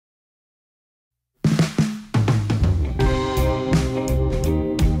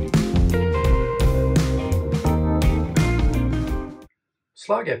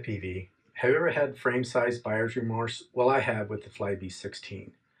Slug FPV. Have you ever had frame size buyer's remorse? Well, I have with the Flybee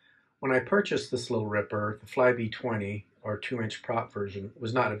 16. When I purchased this little ripper, the Flybee 20 or 2-inch prop version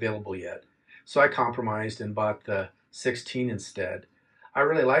was not available yet. So I compromised and bought the 16 instead. I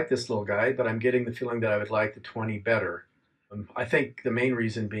really like this little guy, but I'm getting the feeling that I would like the 20 better. I think the main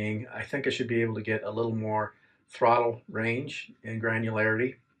reason being, I think I should be able to get a little more throttle range and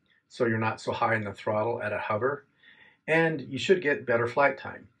granularity, so you're not so high in the throttle at a hover. And you should get better flight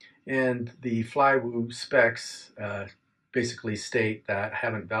time. And the Flywoo specs basically state that I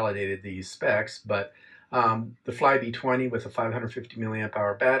haven't validated these specs, but the Flybee 20 with a 550 milliamp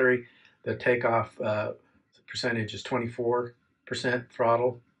hour battery, the takeoff percentage is 24%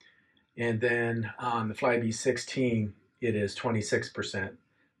 throttle. And then on the Flybee 16, it is 26%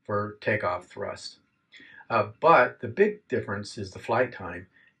 for takeoff thrust. But the big difference is the flight time.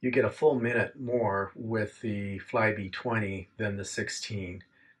 You get a full minute more with the Flybee 20 than the 16,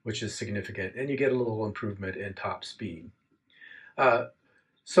 which is significant, and you get a little improvement in top speed.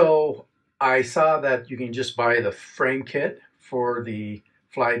 So I saw that you can just buy the frame kit for the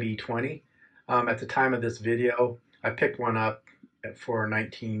Flybee 20. At the time of this video, I picked one up for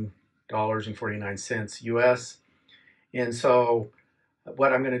 $19.49 US. And so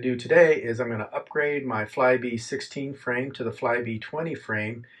what I'm going to do today is I'm going to upgrade my Flybee 16 frame to the Flybee 20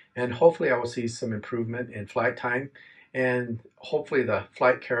 frame, and hopefully I will see some improvement in flight time, and hopefully the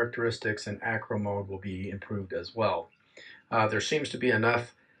flight characteristics and acro mode will be improved as well. There seems to be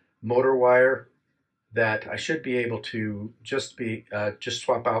enough motor wire that I should be able to just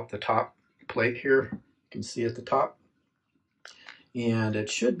swap out the top plate here. You can see at the top, and it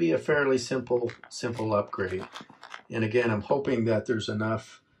should be a fairly simple upgrade. And again, I'm hoping that there's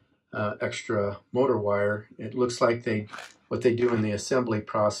enough extra motor wire. It looks like what they do in the assembly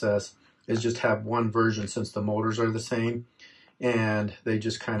process is just have one version, since the motors are the same, and they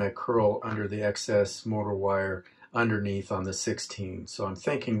just kind of curl under the excess motor wire underneath on the 16. So I'm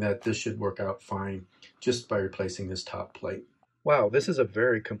thinking that this should work out fine just by replacing this top plate. Wow, this is a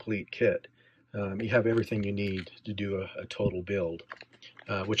very complete kit. You have everything you need to do a total build,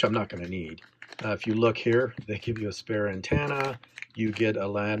 which I'm not going to need. If you look here, they give you a spare antenna, you get a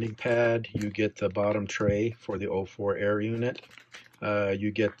landing pad, you get the bottom tray for the 04 air unit, you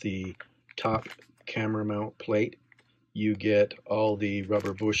get the top camera mount plate, you get all the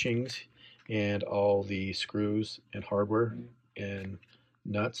rubber bushings and all the screws and hardware and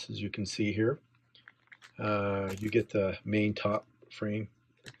nuts, as you can see here. You get the main top frame,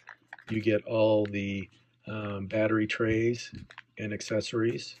 you get all the battery trays and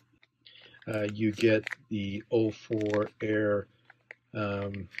accessories. You get the 04 Air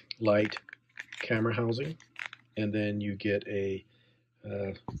light camera housing, and then you get a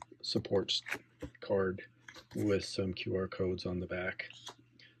support card with some QR codes on the back.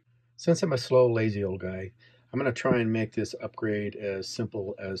 Since I'm a slow, lazy old guy, I'm going to try and make this upgrade as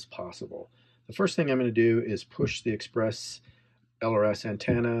simple as possible. The first thing I'm going to do is push the Express LRS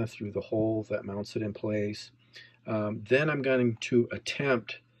antenna through the hole that mounts it in place. Then I'm going to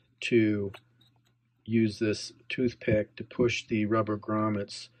attempt to use this toothpick to push the rubber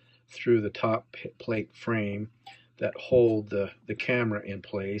grommets through the top plate frame that hold the camera in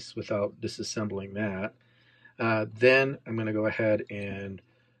place without disassembling that. Then I'm going to go ahead and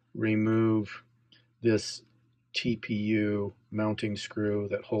remove this TPU mounting screw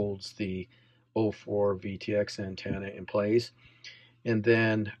that holds the 04 VTX antenna in place, and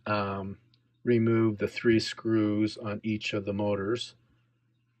then remove the 3 screws on each of the motors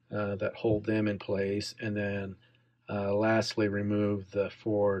that hold them in place, and then lastly remove the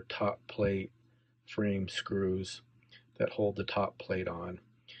 4 top plate frame screws that hold the top plate on,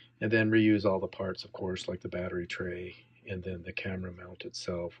 and then reuse all the parts, of course, like the battery tray and then the camera mount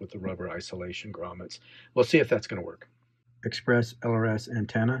itself with the rubber isolation grommets. We'll see if that's going to work. Express LRS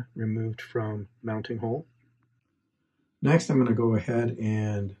antenna removed from mounting hole. Next, I'm going to go ahead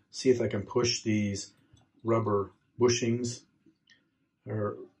and see if I can push these rubber bushings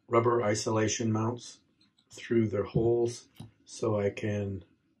or rubber isolation mounts through their holes so I can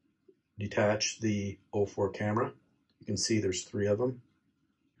detach the 04 camera. You can see there's 3 of them.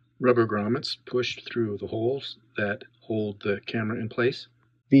 Rubber grommets pushed through the holes that hold the camera in place.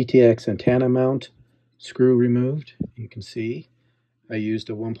 VTX antenna mount screw removed. You can see I used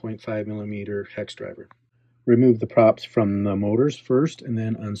a 1.5 millimeter hex driver. Removed the props from the motors first, and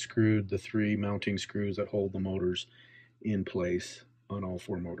then unscrewed the 3 mounting screws that hold the motors in place on all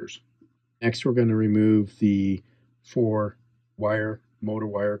 4 motors. Next, we're going to remove the 4 motor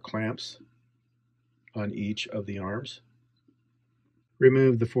wire clamps on each of the arms.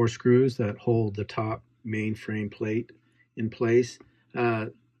 Remove the 4 screws that hold the top main frame plate in place.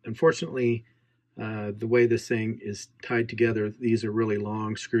 Unfortunately, the way this thing is tied together, these are really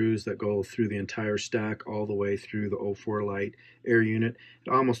long screws that go through the entire stack all the way through the 04 light air unit.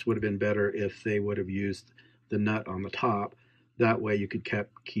 It almost would have been better if they would have used the nut on the top. That way you could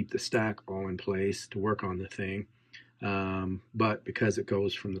keep the stack all in place to work on the thing. But because it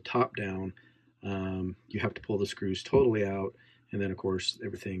goes from the top down, you have to pull the screws totally out, and then of course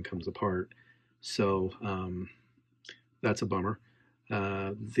everything comes apart. So that's a bummer.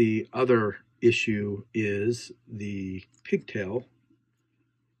 The other issue is the pigtail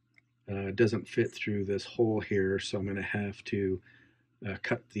doesn't fit through this hole here, so I'm going to have to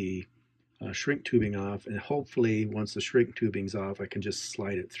cut the shrink tubing off, and hopefully once the shrink tubing's off I can just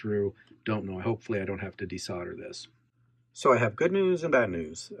slide it through. Don't know, hopefully I don't have to desolder this. So I have good news and bad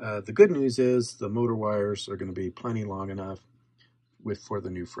news. The good news is the motor wires are going to be plenty long enough for the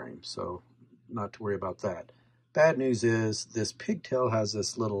new frame, so not to worry about that. Bad news is this pigtail has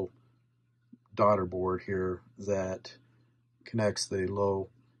this little daughter board here that connects the low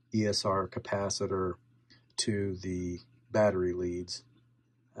ESR capacitor to the battery leads.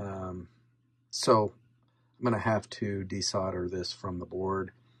 So I'm going to have to desolder this from the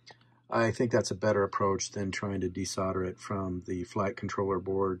board. I think that's a better approach than trying to desolder it from the flight controller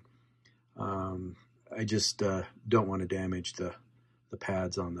board. I just don't want to damage the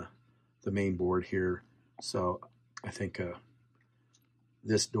pads on the main board here. So I think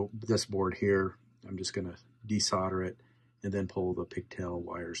this board here, I'm just going to desolder it and then pull the pigtail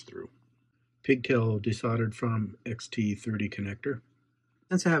wires through. Pigtail desoldered from XT30 connector.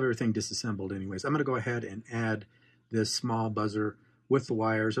 Since I have everything disassembled anyways, I'm going to go ahead and add this small buzzer with the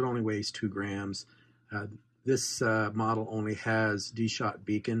wires. It only weighs 2 grams. This model only has D-shot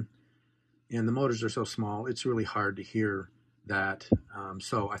beacon, and the motors are so small it's really hard to hear that,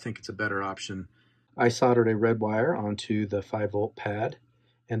 so I think it's a better option. I soldered a red wire onto the 5-volt pad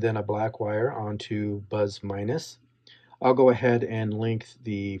and then a black wire onto buzz minus. I'll go ahead and link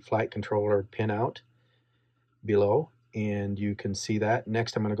the flight controller pinout below, and you can see that.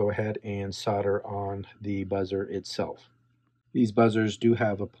 Next, I'm going to go ahead and solder on the buzzer itself. These buzzers do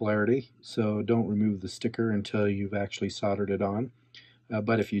have a polarity, so don't remove the sticker until you've actually soldered it on.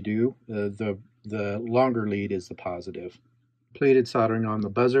 But if you do, the longer lead is the positive. Completed soldering on the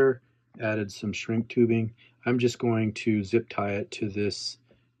buzzer, added some shrink tubing. I'm just going to zip tie it to this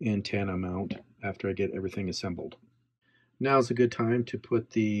antenna mount after I get everything assembled. Now's a good time to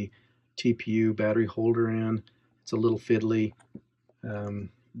put the TPU battery holder in. It's a little fiddly.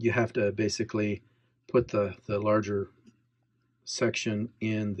 You have to basically put the larger section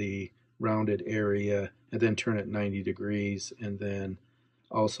in the rounded area and then turn it 90 degrees, and then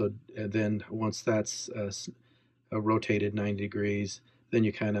once that's rotated 90 degrees, then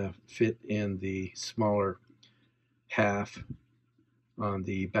you kind of fit in the smaller half on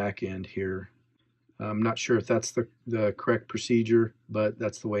the back end here. I'm not sure if that's the correct procedure, but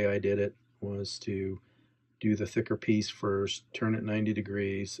that's the way I did it, was to do the thicker piece first, turn it 90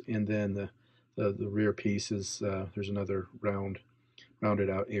 degrees, and then the rear piece is, there's another rounded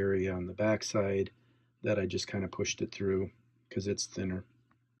out area on the back side that I just kind of pushed it through because it's thinner.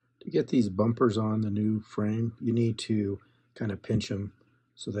 To get these bumpers on the new frame, you need to kind of pinch them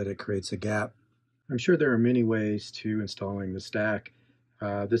so that it creates a gap. I'm sure there are many ways to installing the stack.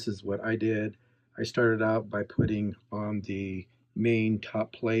 This is what I did. I started out by putting on the main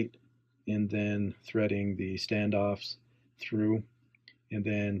top plate and then threading the standoffs through, and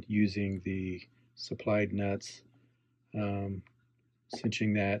then using the supplied nuts,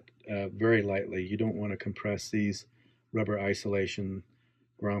 cinching that very lightly. You don't want to compress these rubber isolation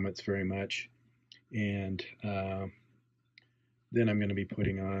grommets very much. And then I'm going to be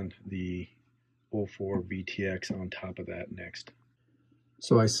putting on the 04 VTX on top of that next.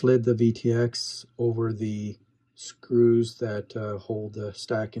 So I slid the VTX over the screws that hold the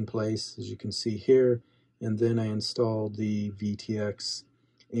stack in place, as you can see here, and then I installed the VTX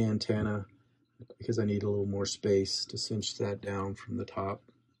antenna because I need a little more space to cinch that down from the top.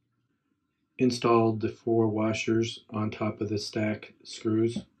 Installed the 4 washers on top of the stack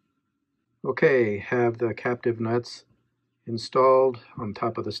screws. Okay, have the captive nuts installed on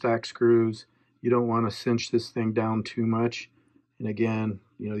top of the stack screws. You don't want to cinch this thing down too much. And again,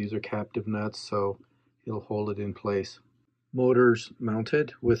 these are captive nuts, so it'll hold it in place. Motors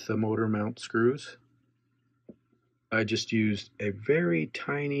mounted with the motor mount screws. I just used a very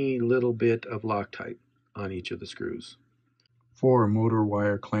tiny little bit of Loctite on each of the screws. 4 motor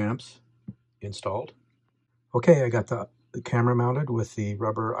wire clamps installed. Okay, I got the camera mounted with the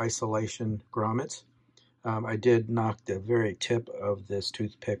rubber isolation grommets. I did knock the very tip of this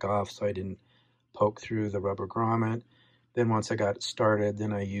toothpick off so I didn't poke through the rubber grommet. Then once I got it started,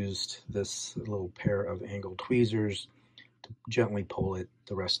 then I used this little pair of angled tweezers to gently pull it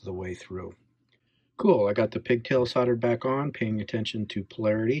the rest of the way through. Cool, I got the pigtail soldered back on, paying attention to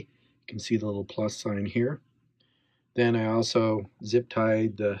polarity. You can see the little plus sign here. Then I also zip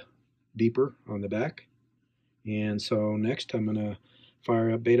tied the beeper on the back. And so next I'm gonna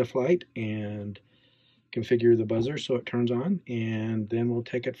fire up Betaflight and configure the buzzer so it turns on, and then we'll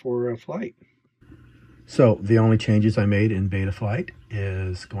take it for a flight. So the only changes I made in Betaflight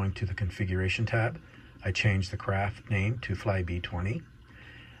is going to the configuration tab. I changed the craft name to Flyby 20.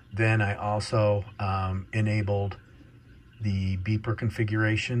 Then I also enabled the beeper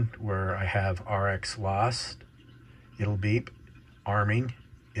configuration where I have RX lost, it'll beep, arming,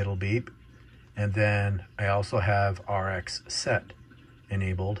 it'll beep, and then I also have RX set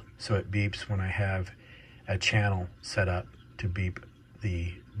enabled, so it beeps when I have a channel set up to beep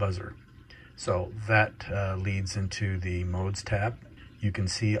the buzzer. So that leads into the modes tab. You can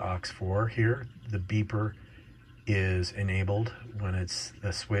see aux4 here. The beeper is enabled when it's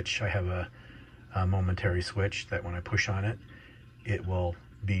the switch. I have a momentary switch that when I push on it, it will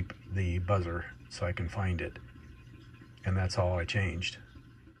beep the buzzer so I can find it. And that's all I changed.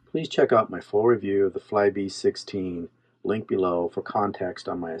 Please check out my full review of the Flyby 16, link below for context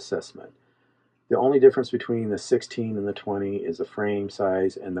on my assessment. The only difference between the 16 and the 20 is the frame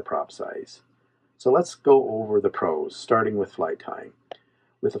size and the prop size. So let's go over the pros, starting with flight time.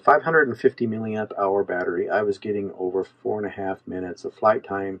 With a 550 milliamp hour battery, I was getting over 4.5 minutes of flight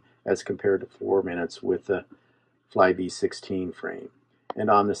time as compared to 4 minutes with the Flyby 16 frame. And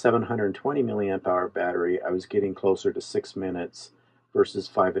on the 720 milliamp hour battery, I was getting closer to 6 minutes versus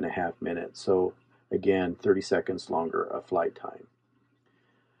 5.5 minutes. So again, 30 seconds longer of flight time.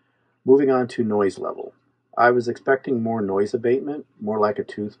 Moving on to noise level. I was expecting more noise abatement, more like a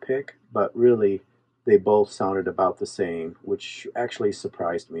toothpick, but really they both sounded about the same, which actually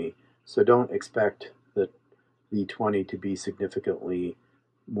surprised me. So don't expect the 20 to be significantly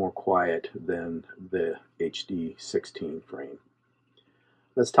more quiet than the HD 16 frame.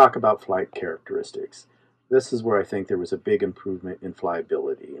 Let's talk about flight characteristics. This is where I think there was a big improvement in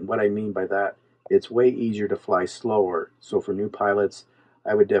flyability. And what I mean by that, it's way easier to fly slower. So for new pilots,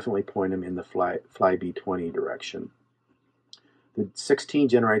 I would definitely point them in the Flyby 20 direction. The 16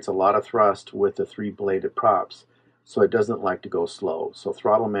 generates a lot of thrust with the 3-bladed props, so it doesn't like to go slow. So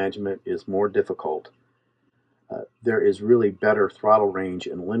throttle management is more difficult. There is really better throttle range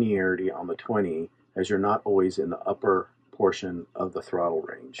and linearity on the 20, as you're not always in the upper portion of the throttle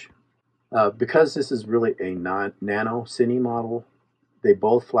range. Because this is really a nano cine model, they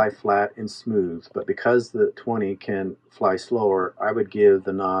both fly flat and smooth, but because the 20 can fly slower, I would give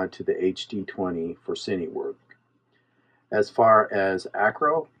the nod to the HD 20 for cine work. As far as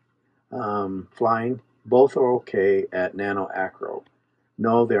acro flying, both are okay at nano acro.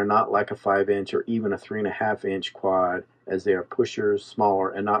 No, they're not like a 5-inch or even a 3.5-inch quad, as they are pushers,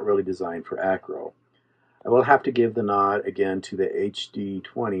 smaller, and not really designed for acro. I will have to give the nod again to the HD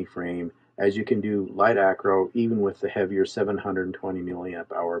 20 frame, as you can do light acro even with the heavier 720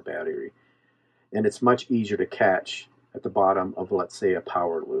 milliamp hour battery. And it's much easier to catch at the bottom of, let's say, a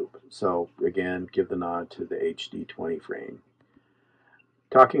power loop. So again, give the nod to the HD 20 frame.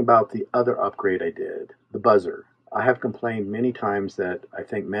 Talking about the other upgrade I did, the buzzer. I have complained many times that I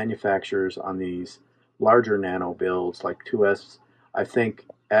think manufacturers on these larger nano builds like 2S, I think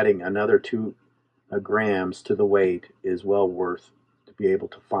adding another 2 grams to the weight is well worth to be able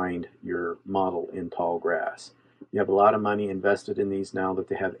to find your model in tall grass. You have a lot of money invested in these now that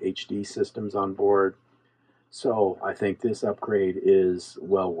they have HD systems on board. So I think this upgrade is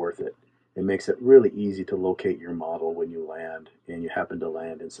well worth it. It makes it really easy to locate your model when you land and you happen to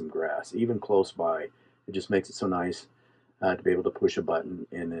land in some grass, even close by. It just makes it so nice to be able to push a button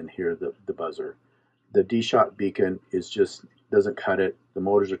and then hear the buzzer. The D-shot beacon is just doesn't cut it. The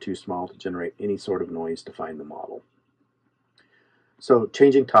motors are too small to generate any sort of noise to find the model. So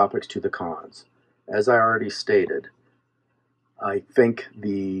changing topics to the cons. As I already stated, I think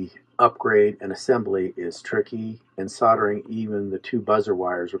the upgrade and assembly is tricky, and soldering even the 2 buzzer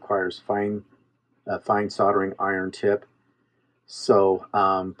wires requires fine soldering iron tip. So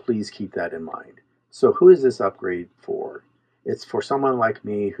please keep that in mind. So who is this upgrade for? It's for someone like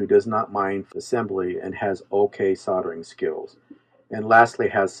me who does not mind assembly and has okay soldering skills. And lastly,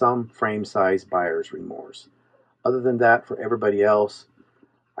 has some frame size buyer's remorse. Other than that, for everybody else,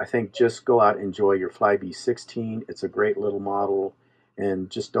 I think just go out and enjoy your Flyby 16. It's a great little model, and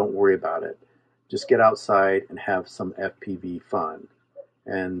just don't worry about it. Just get outside and have some FPV fun.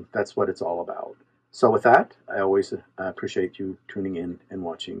 And that's what it's all about. So with that, I always appreciate you tuning in and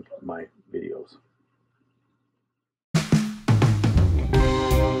watching my videos.